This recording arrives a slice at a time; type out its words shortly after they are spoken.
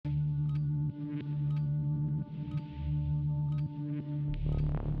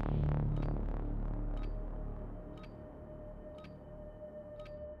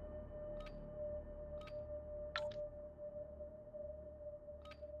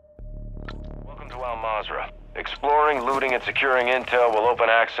Al-Mazrah. Exploring, looting, and securing intel will open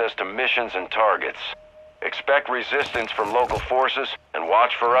access to missions and targets. Expect resistance from local forces, and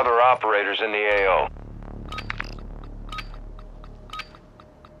watch for other operators in the AO.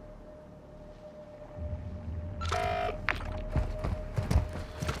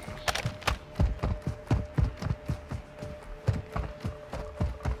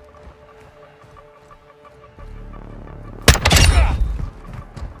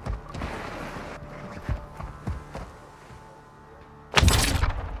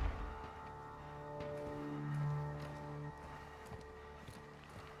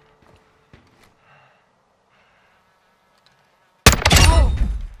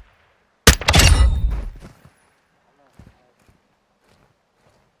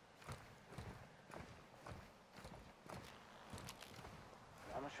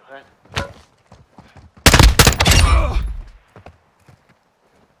 شغال.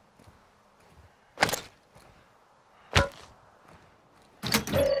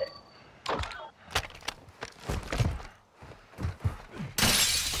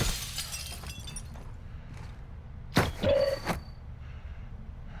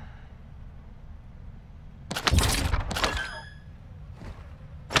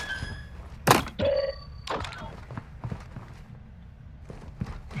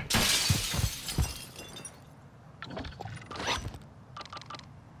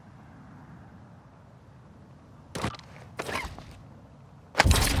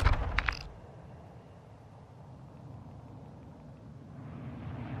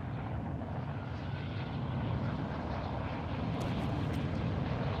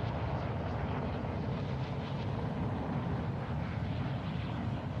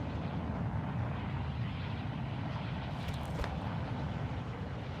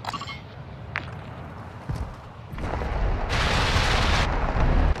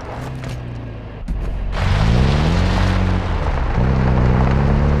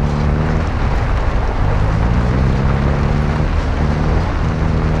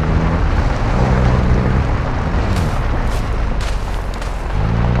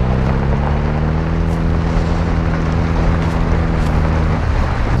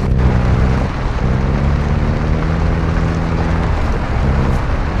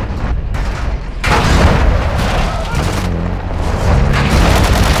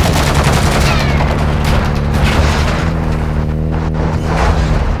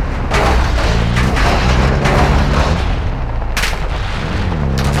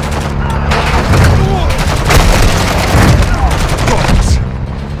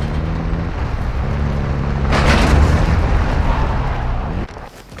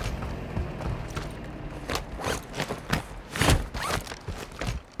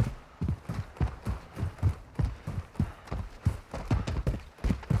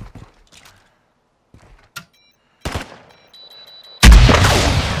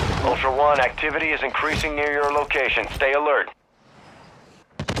 Ultra One, activity is increasing near your location. Stay alert.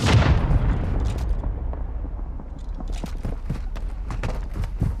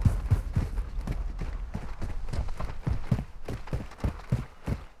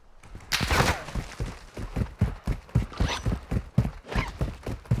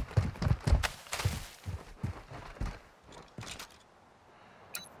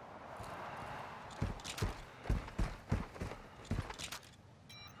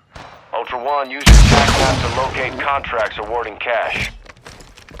 Ultra One, use your attack map to locate contracts awarding cash.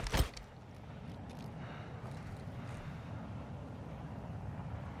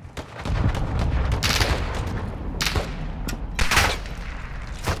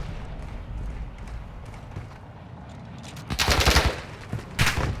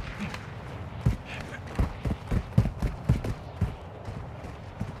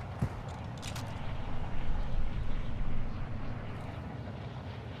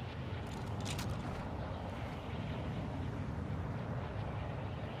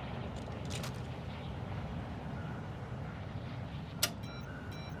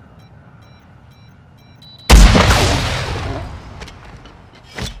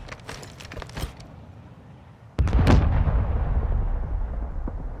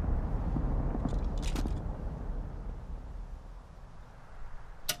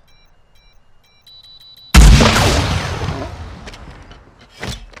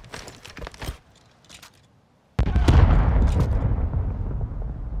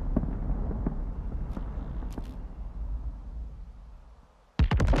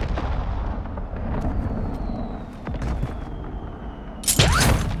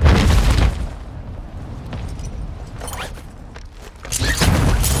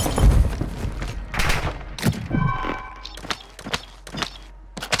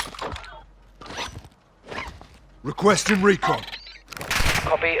 Requesting recon.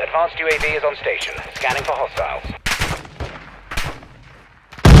 Copy. Advanced UAV is on station. Scanning for hostiles.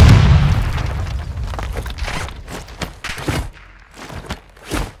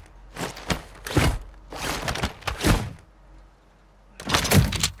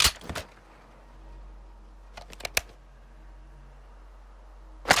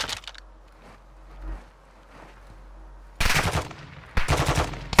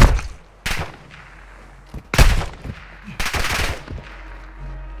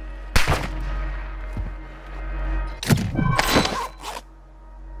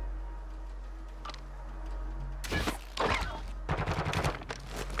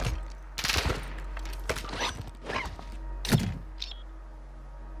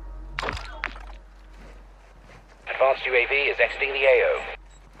 Advanced UAV is exiting the AO.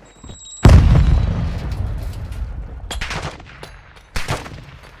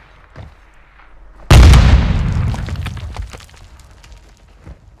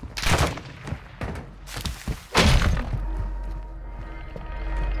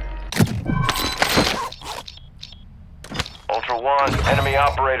 Ultra One, enemy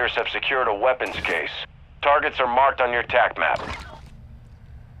operators have secured a weapons case. Targets are marked on your TAC map.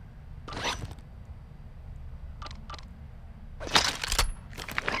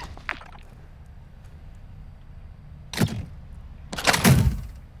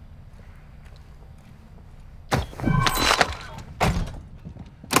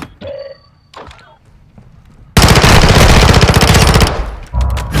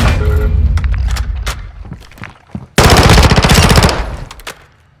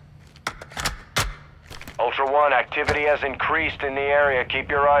 Ultra One, activity has increased in the area. Keep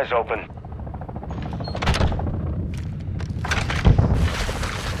your eyes open.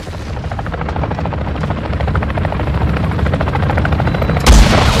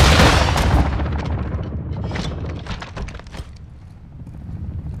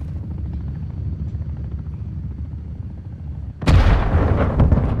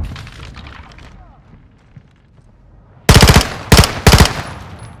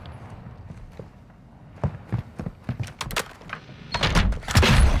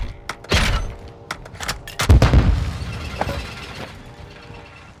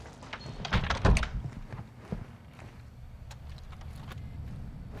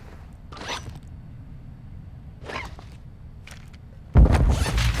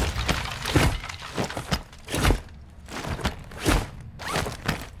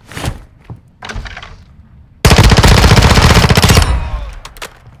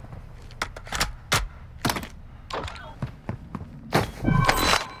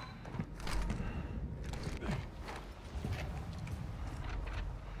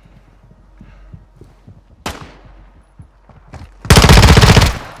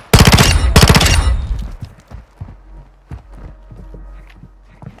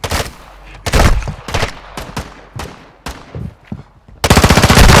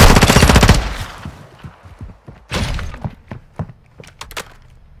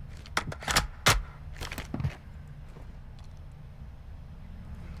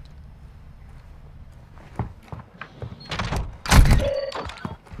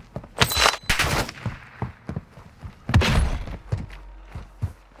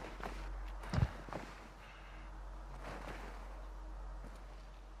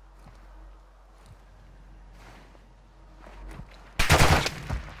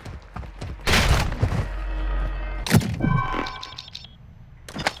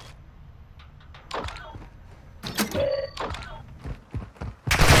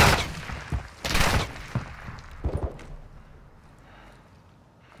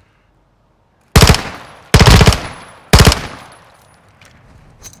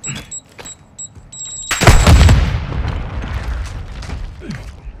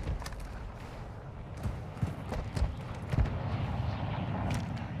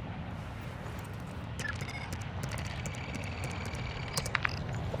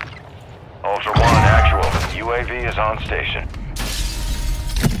 Ultra One, actual. UAV is on station.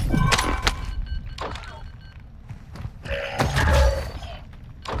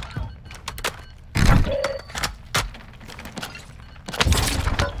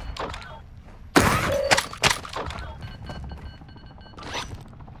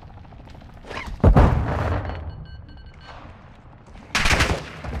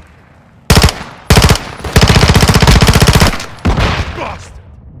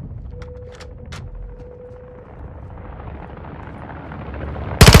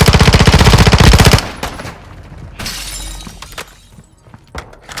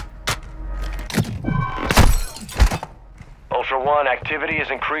 Ultra One, activity is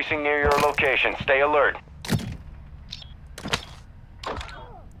increasing near your location. Stay alert.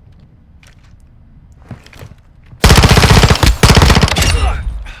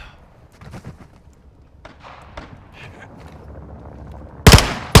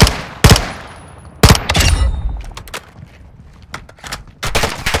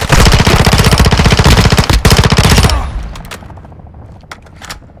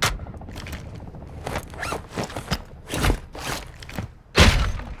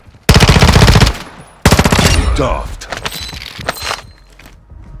 daft.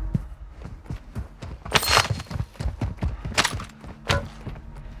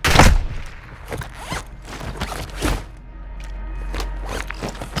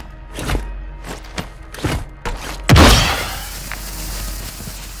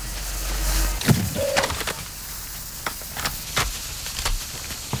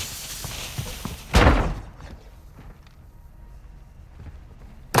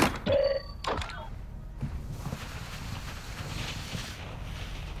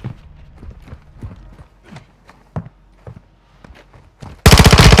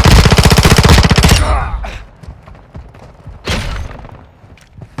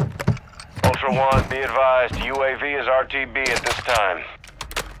 Ultra One, be advised, UAV is RTB at this time.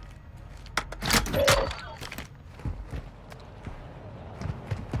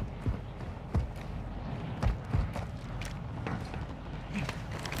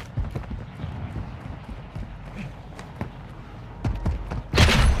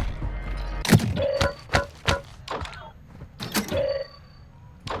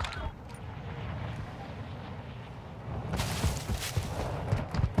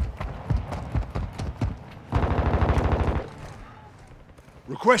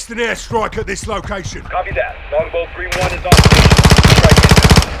 Request an airstrike at this location. Copy that. Longbow 3-1 is on station. Strike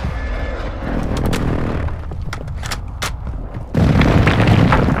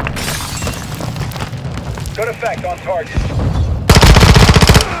inbound. Good effect on target.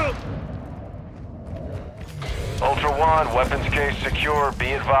 Ultra One, weapons case secure.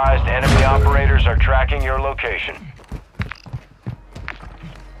 Be advised, enemy operators are tracking your location.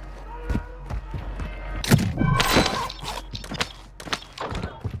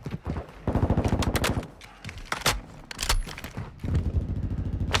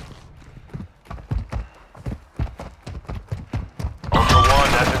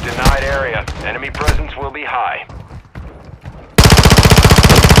 That's a denied area. Enemy presence will be high.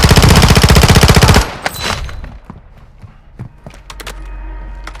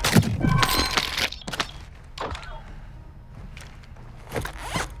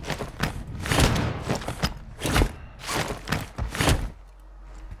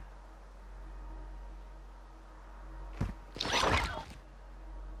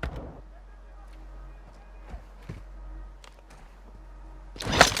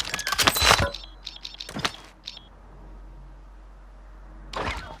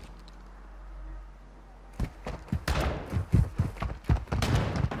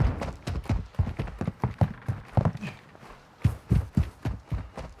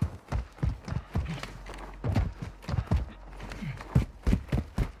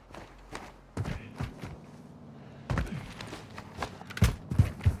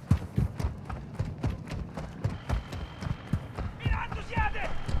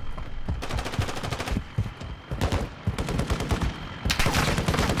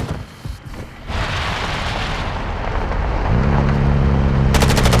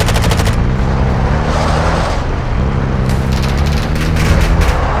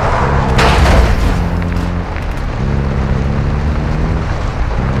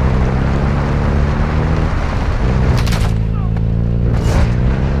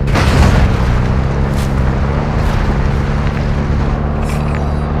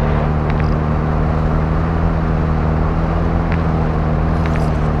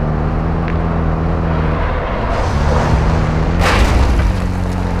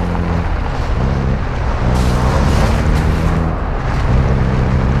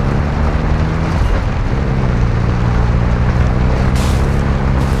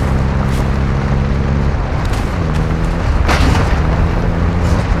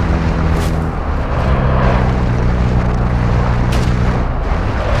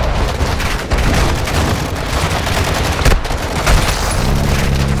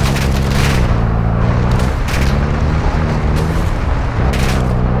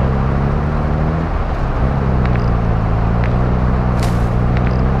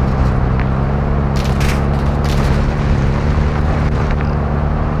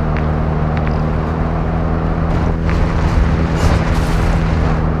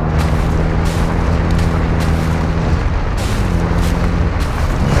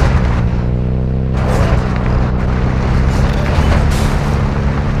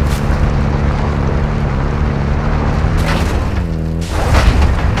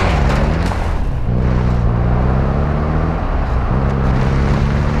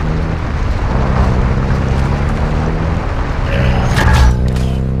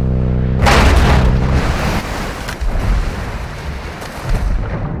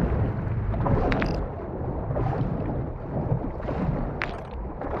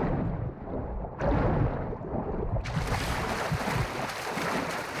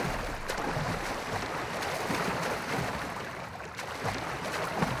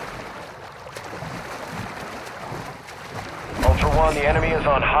 1, the enemy is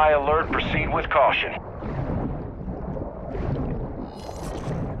on high alert. Proceed with caution.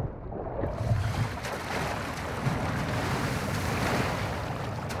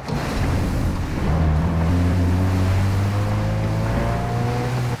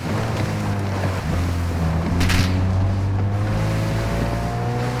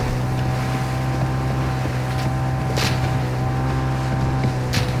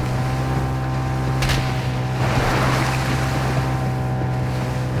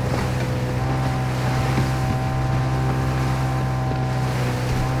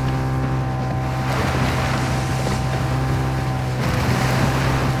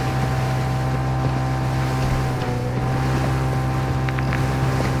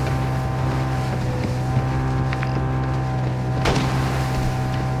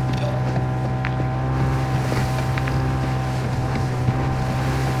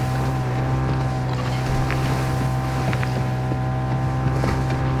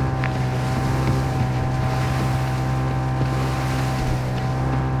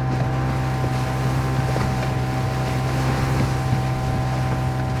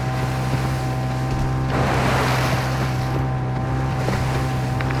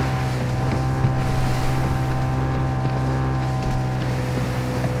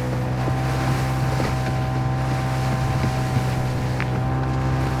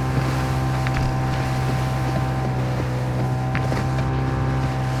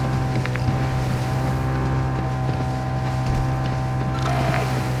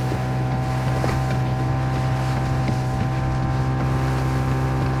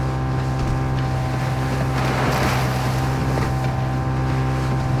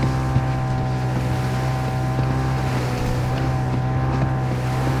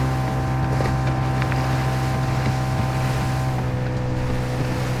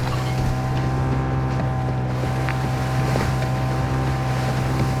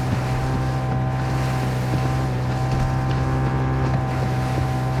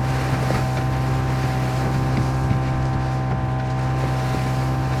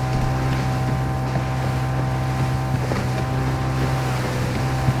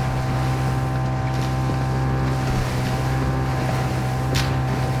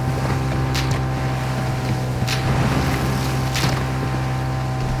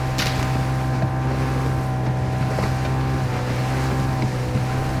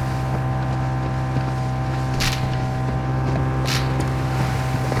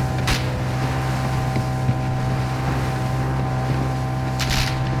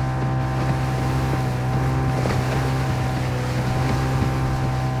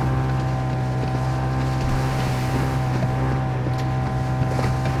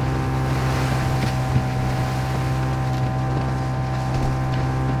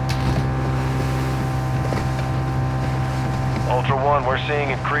 Ultra One, we're seeing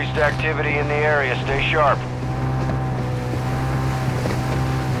increased activity in the area. Stay sharp.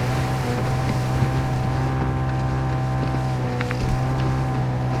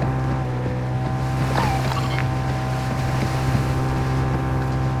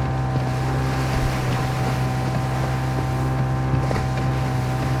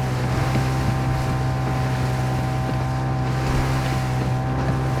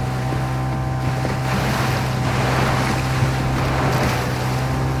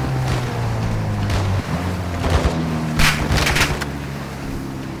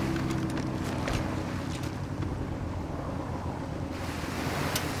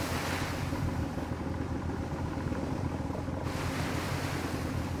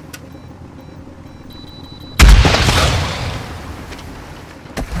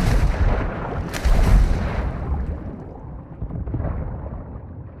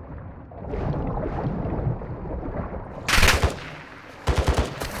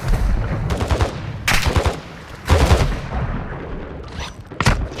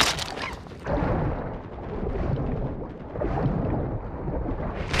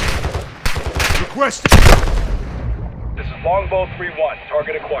 Request. This is Longbow 3-1.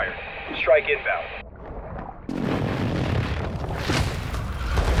 Target acquired. Strike inbound.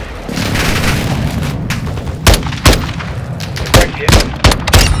 Strike hit.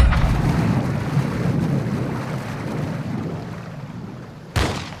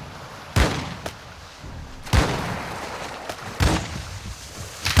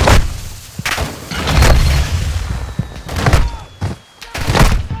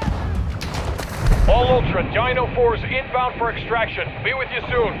 All Ultra, Dino 4's inbound for extraction. Be with you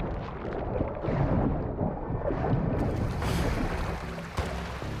soon.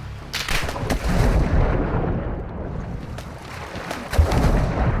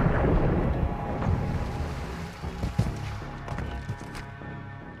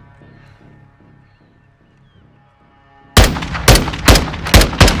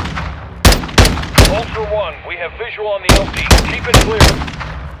 Ultra One, we have visual on the LZ. Keep it clear.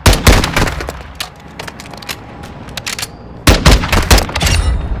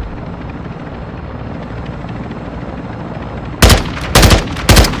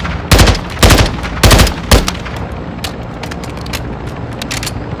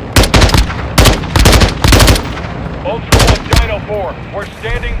 Ultra One, Dino 4, we're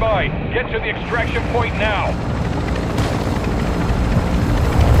standing by. Get to the extraction point now.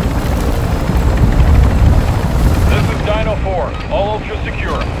 This is Dino 4, all Ultra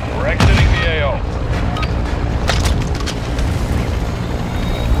secure. We're exiting the AO.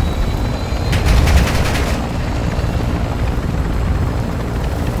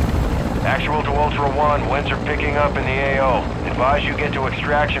 Actual to Ultra One, winds are picking up in the AO. Advise you get to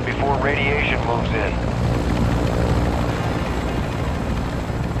extraction before radiation moves in.